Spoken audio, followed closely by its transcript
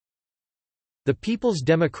The People's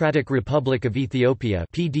Democratic Republic of Ethiopia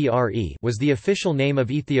 (PDRE) was the official name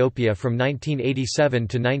of Ethiopia from 1987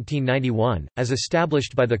 to 1991, as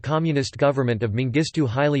established by the Communist government of Mengistu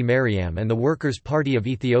Haile Mariam and the Workers' Party of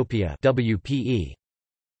Ethiopia (WPE).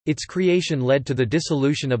 Its creation led to the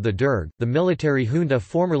dissolution of the Derg, the military junta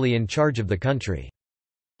formerly in charge of the country.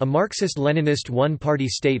 A Marxist-Leninist one-party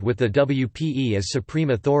state with the WPE as supreme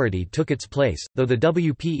authority took its place, though the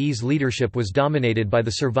WPE's leadership was dominated by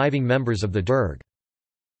the surviving members of the Derg.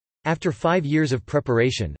 After 5 years of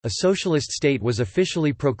preparation, a socialist state was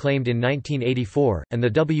officially proclaimed in 1984, and the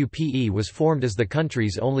WPE was formed as the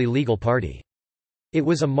country's only legal party. It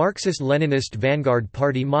was a Marxist-Leninist vanguard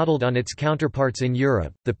party modeled on its counterparts in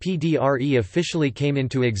Europe. The PDRE officially came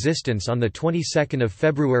into existence on the 22nd of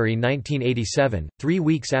February 1987, 3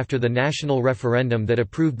 weeks after the national referendum that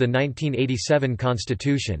approved the 1987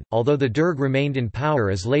 constitution, although the Derg remained in power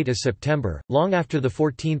as late as September, long after the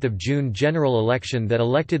 14th of June general election that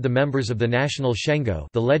elected the members of the National Shengo,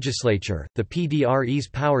 the legislature. The PDRE's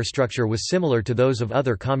power structure was similar to those of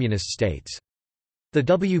other communist states. The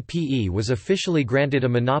WPE was officially granted a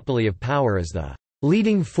monopoly of power as the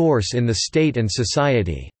leading force in the state and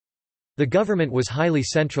society. The government was highly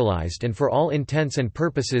centralized and for all intents and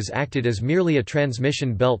purposes acted as merely a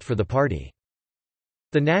transmission belt for the party.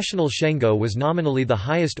 The National Shengo was nominally the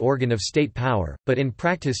highest organ of state power, but in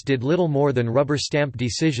practice did little more than rubber-stamp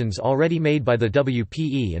decisions already made by the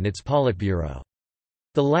WPE and its Politburo.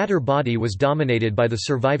 The latter body was dominated by the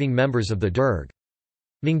surviving members of the Derg.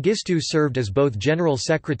 Mengistu served as both General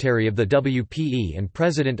Secretary of the WPE and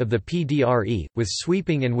President of the PDRE, with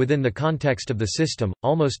sweeping and within the context of the system,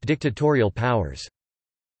 almost dictatorial powers.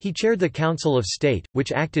 He chaired the Council of State,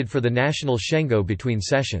 which acted for the National Shengo between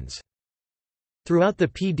sessions. Throughout the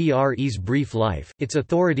PDRE's brief life, its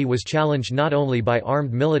authority was challenged not only by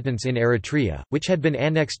armed militants in Eritrea, which had been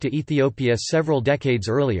annexed to Ethiopia several decades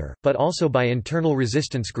earlier, but also by internal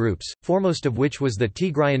resistance groups, foremost of which was the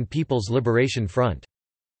Tigrayan People's Liberation Front.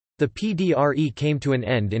 The PDRE came to an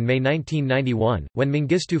end in May 1991, when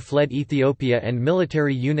Mengistu fled Ethiopia and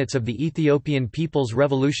military units of the Ethiopian People's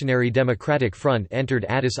Revolutionary Democratic Front entered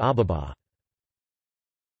Addis Ababa.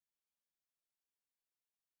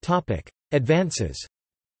 Advances.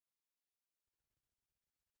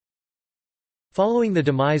 Following the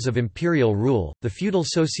demise of imperial rule, the feudal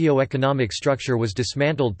socio-economic structure was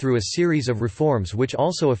dismantled through a series of reforms which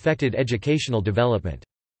also affected educational development.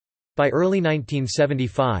 By early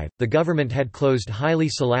 1975, the government had closed Haile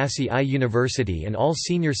Selassie I University and all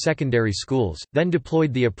senior secondary schools, then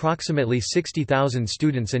deployed the approximately 60,000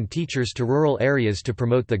 students and teachers to rural areas to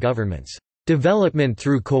promote the government's development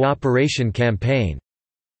through cooperation campaign.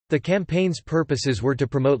 The campaign's purposes were to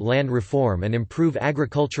promote land reform and improve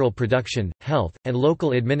agricultural production, health, and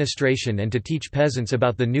local administration and to teach peasants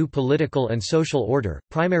about the new political and social order.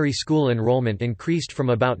 Primary school enrollment increased from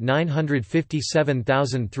about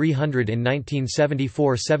 957,300 in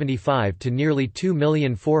 1974-75 to nearly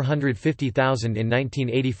 2,450,000 in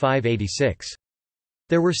 1985-86.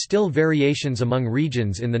 There were still variations among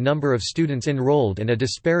regions in the number of students enrolled and a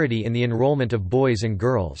disparity in the enrollment of boys and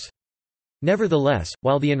girls. Nevertheless,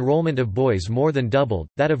 while the enrollment of boys more than doubled,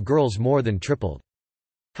 that of girls more than tripled.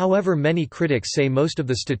 However, many critics say most of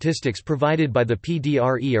the statistics provided by the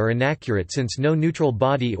PDRE are inaccurate since no neutral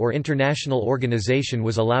body or international organization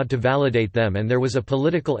was allowed to validate them and there was a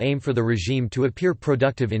political aim for the regime to appear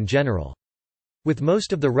productive in general. With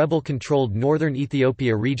most of the rebel-controlled northern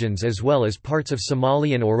Ethiopia regions as well as parts of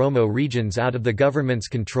Somali and Oromo regions out of the government's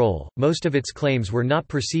control, most of its claims were not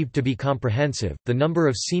perceived to be comprehensive. The number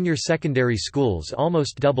of senior secondary schools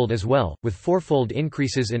almost doubled as well, with fourfold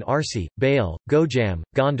increases in Arsi, Baale, Gojam,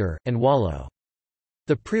 Gondar, and Wallo.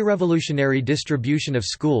 The pre-revolutionary distribution of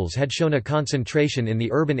schools had shown a concentration in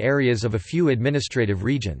the urban areas of a few administrative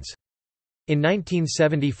regions. In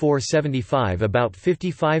 1974–75 about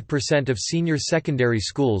 55% of senior secondary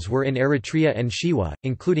schools were in Eritrea and Shewa,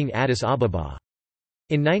 including Addis Ababa.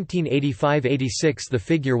 In 1985–86 the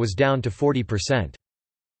figure was down to 40%.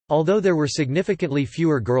 Although there were significantly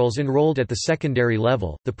fewer girls enrolled at the secondary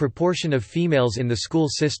level, the proportion of females in the school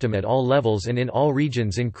system at all levels and in all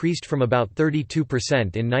regions increased from about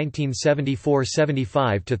 32% in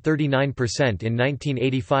 1974–75 to 39% in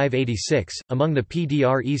 1985–86. Among the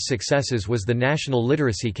PDRE's successes was the National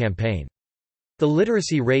Literacy Campaign. The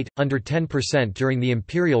literacy rate, under 10% during the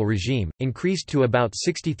imperial regime, increased to about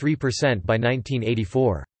 63% by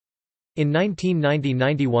 1984. In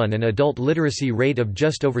 1990–91 an adult literacy rate of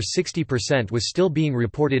just over 60% was still being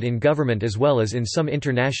reported in government as well as in some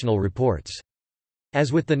international reports.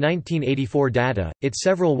 As with the 1984 data, it's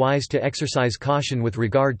several wise to exercise caution with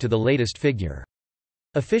regard to the latest figure.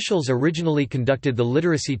 Officials originally conducted the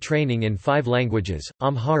literacy training in 5 languages: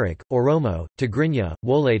 Amharic, Oromo, Tigrinya,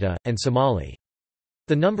 Woleta, and Somali.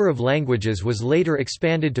 The number of languages was later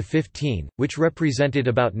expanded to 15, which represented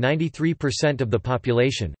about 93% of the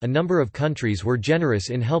population. A number of countries were generous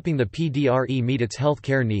in helping the PDRE meet its health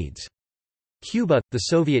care needs. Cuba, the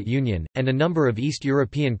Soviet Union, and a number of East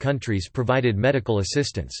European countries provided medical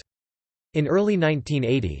assistance. In early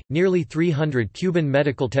 1980, nearly 300 Cuban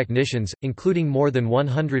medical technicians, including more than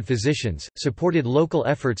 100 physicians, supported local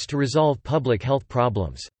efforts to resolve public health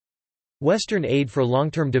problems. Western aid for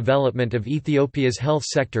long-term development of Ethiopia's health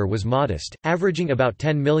sector was modest, averaging about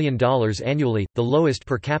 $10 million annually, the lowest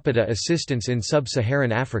per capita assistance in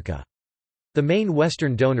sub-Saharan Africa. The main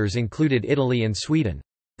Western donors included Italy and Sweden.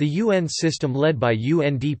 The UN system led by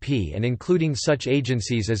UNDP and including such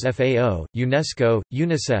agencies as FAO, UNESCO,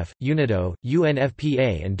 UNICEF, UNIDO,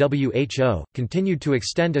 UNFPA and WHO, continued to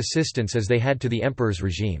extend assistance as they had to the emperor's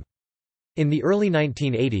regime. In the early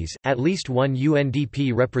 1980s, at least one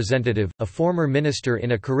UNDP representative, a former minister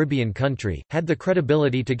in a Caribbean country, had the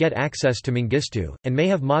credibility to get access to Mengistu, and may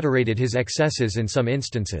have moderated his excesses in some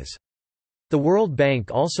instances. The World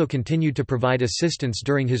Bank also continued to provide assistance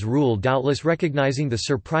during his rule, doubtless recognizing the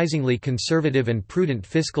surprisingly conservative and prudent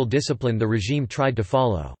fiscal discipline the regime tried to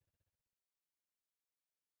follow.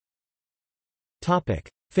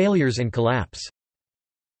 Failures and collapse.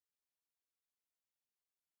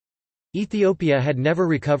 Ethiopia had never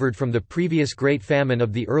recovered from the previous Great Famine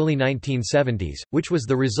of the early 1970s, which was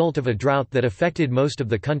the result of a drought that affected most of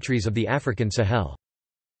the countries of the African Sahel.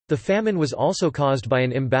 The famine was also caused by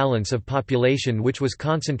an imbalance of population which was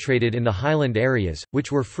concentrated in the highland areas,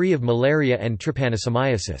 which were free of malaria and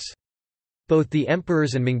trypanosomiasis. Both the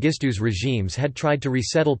emperor's and Mengistu's regimes had tried to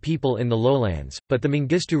resettle people in the lowlands, but the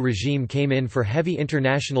Mengistu regime came in for heavy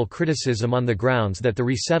international criticism on the grounds that the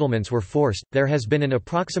resettlements were forced. There has been an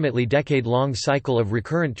approximately decade-long cycle of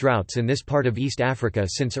recurrent droughts in this part of East Africa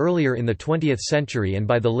since earlier in the 20th century, and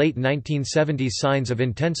by the late 1970s signs of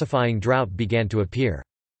intensifying drought began to appear.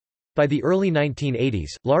 By the early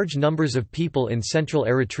 1980s, large numbers of people in central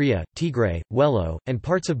Eritrea, Tigray, Wello, and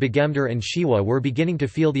parts of Begemder and Shewa were beginning to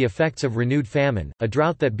feel the effects of renewed famine. A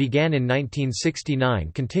drought that began in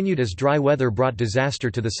 1969 continued as dry weather brought disaster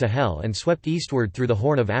to the Sahel and swept eastward through the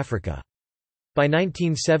Horn of Africa. By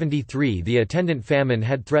 1973, the attendant famine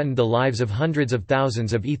had threatened the lives of hundreds of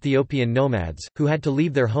thousands of Ethiopian nomads, who had to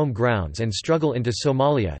leave their home grounds and struggle into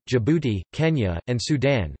Somalia, Djibouti, Kenya, and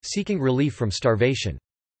Sudan, seeking relief from starvation.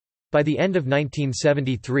 By the end of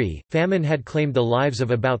 1973, famine had claimed the lives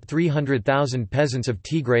of about 300,000 peasants of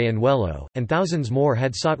Tigray and Wello, and thousands more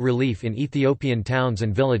had sought relief in Ethiopian towns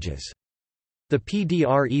and villages. The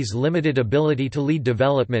PDRE's limited ability to lead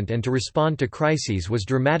development and to respond to crises was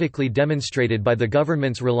dramatically demonstrated by the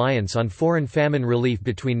government's reliance on foreign famine relief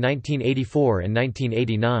between 1984 and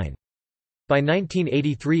 1989. By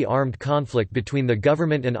 1983, armed conflict between the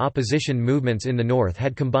government and opposition movements in the north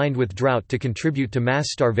had combined with drought to contribute to mass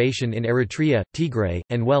starvation in Eritrea, Tigray,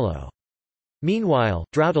 and Wello. Meanwhile,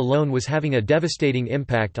 drought alone was having a devastating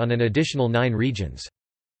impact on an additional 9 regions.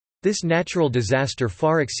 This natural disaster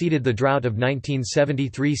far exceeded the drought of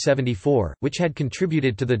 1973–74, which had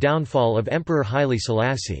contributed to the downfall of Emperor Haile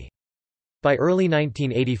Selassie. By early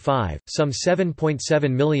 1985, some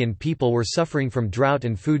 7.7 million people were suffering from drought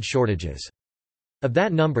and food shortages. Of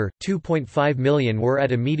that number, 2.5 million were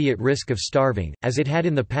at immediate risk of starving, as it had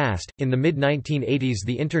in the past. In the mid-1980s,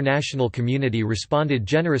 the international community responded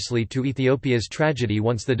generously to Ethiopia's tragedy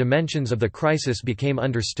once the dimensions of the crisis became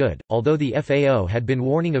understood, although the FAO had been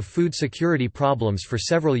warning of food security problems for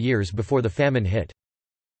several years before the famine hit.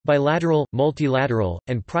 Bilateral, multilateral,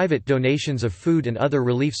 and private donations of food and other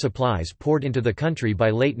relief supplies poured into the country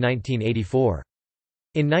by late 1984.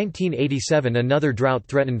 In 1987, another drought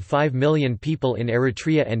threatened 5 million people in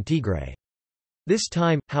Eritrea and Tigray. This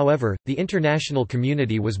time, however, the international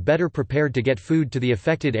community was better prepared to get food to the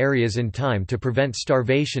affected areas in time to prevent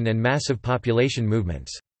starvation and massive population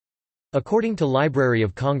movements. According to Library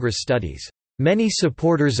of Congress studies, many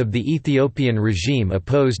supporters of the Ethiopian regime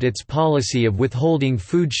opposed its policy of withholding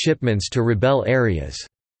food shipments to rebel areas.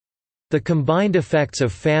 The combined effects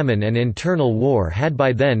of famine and internal war had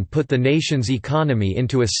by then put the nation's economy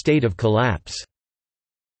into a state of collapse.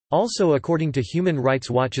 Also, according to Human Rights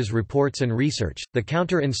Watch's reports and research, the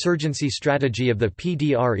counter-insurgency strategy of the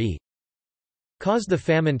PDRE caused the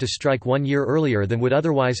famine to strike 1 year earlier than would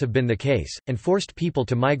otherwise have been the case, and forced people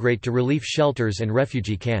to migrate to relief shelters and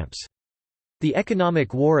refugee camps. The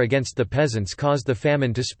economic war against the peasants caused the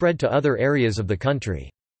famine to spread to other areas of the country.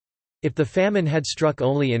 If the famine had struck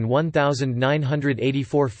only in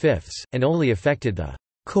 1984 fifths, and only affected the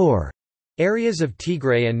core Areas of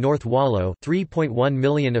Tigray and North Wallo 3.1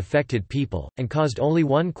 million affected people, and caused only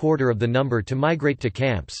 1/4 of the number to migrate to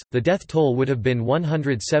camps. The death toll would have been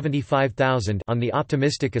 175,000 on the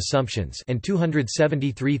optimistic assumptions and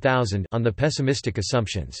 273,000 on the pessimistic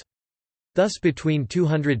assumptions. Thus between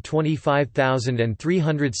 225,000 and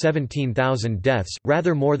 317,000 deaths,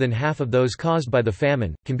 rather more than half of those caused by the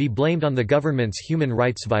famine, can be blamed on the government's human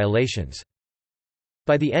rights violations.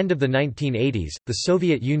 By the end of the 1980s, the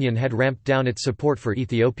Soviet Union had ramped down its support for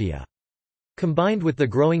Ethiopia. Combined with the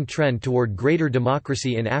growing trend toward greater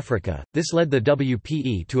democracy in Africa, this led the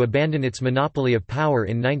WPE to abandon its monopoly of power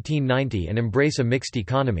in 1990 and embrace a mixed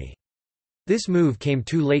economy. This move came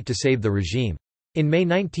too late to save the regime. In May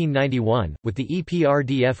 1991, with the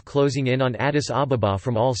EPRDF closing in on Addis Ababa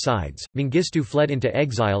from all sides, Mengistu fled into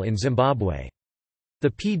exile in Zimbabwe. The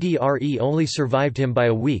PDRE only survived him by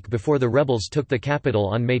a week before the rebels took the capital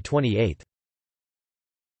on May 28.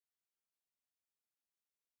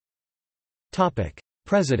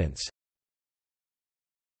 Presidents: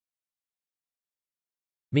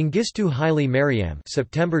 Mengistu Haile Mariam,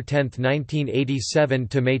 September 10, 1987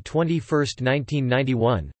 to May 21,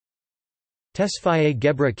 1991. Tesfaye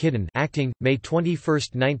Gebra Kidden, acting, May 21,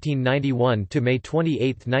 1991 to May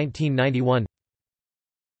 28, 1991.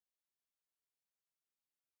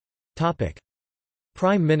 Topic: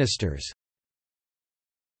 Prime Ministers.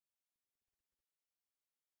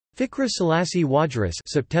 Fikra Selassie Wajiris,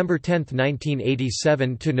 September 10,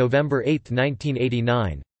 1987 to November 8,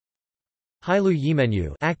 1989. Hailu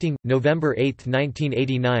Yimenyu, acting, November 8,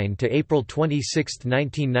 1989 to April 26,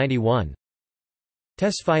 1991.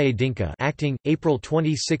 Tesfaye Dinka, acting, April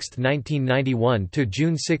 26, 1991 to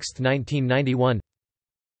June 6, 1991.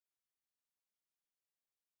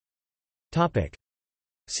 Topic: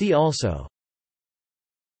 See also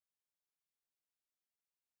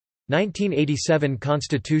 1987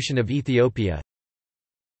 Constitution of Ethiopia,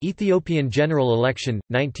 Ethiopian general election,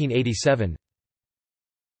 1987.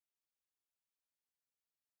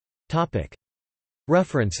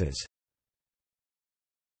 References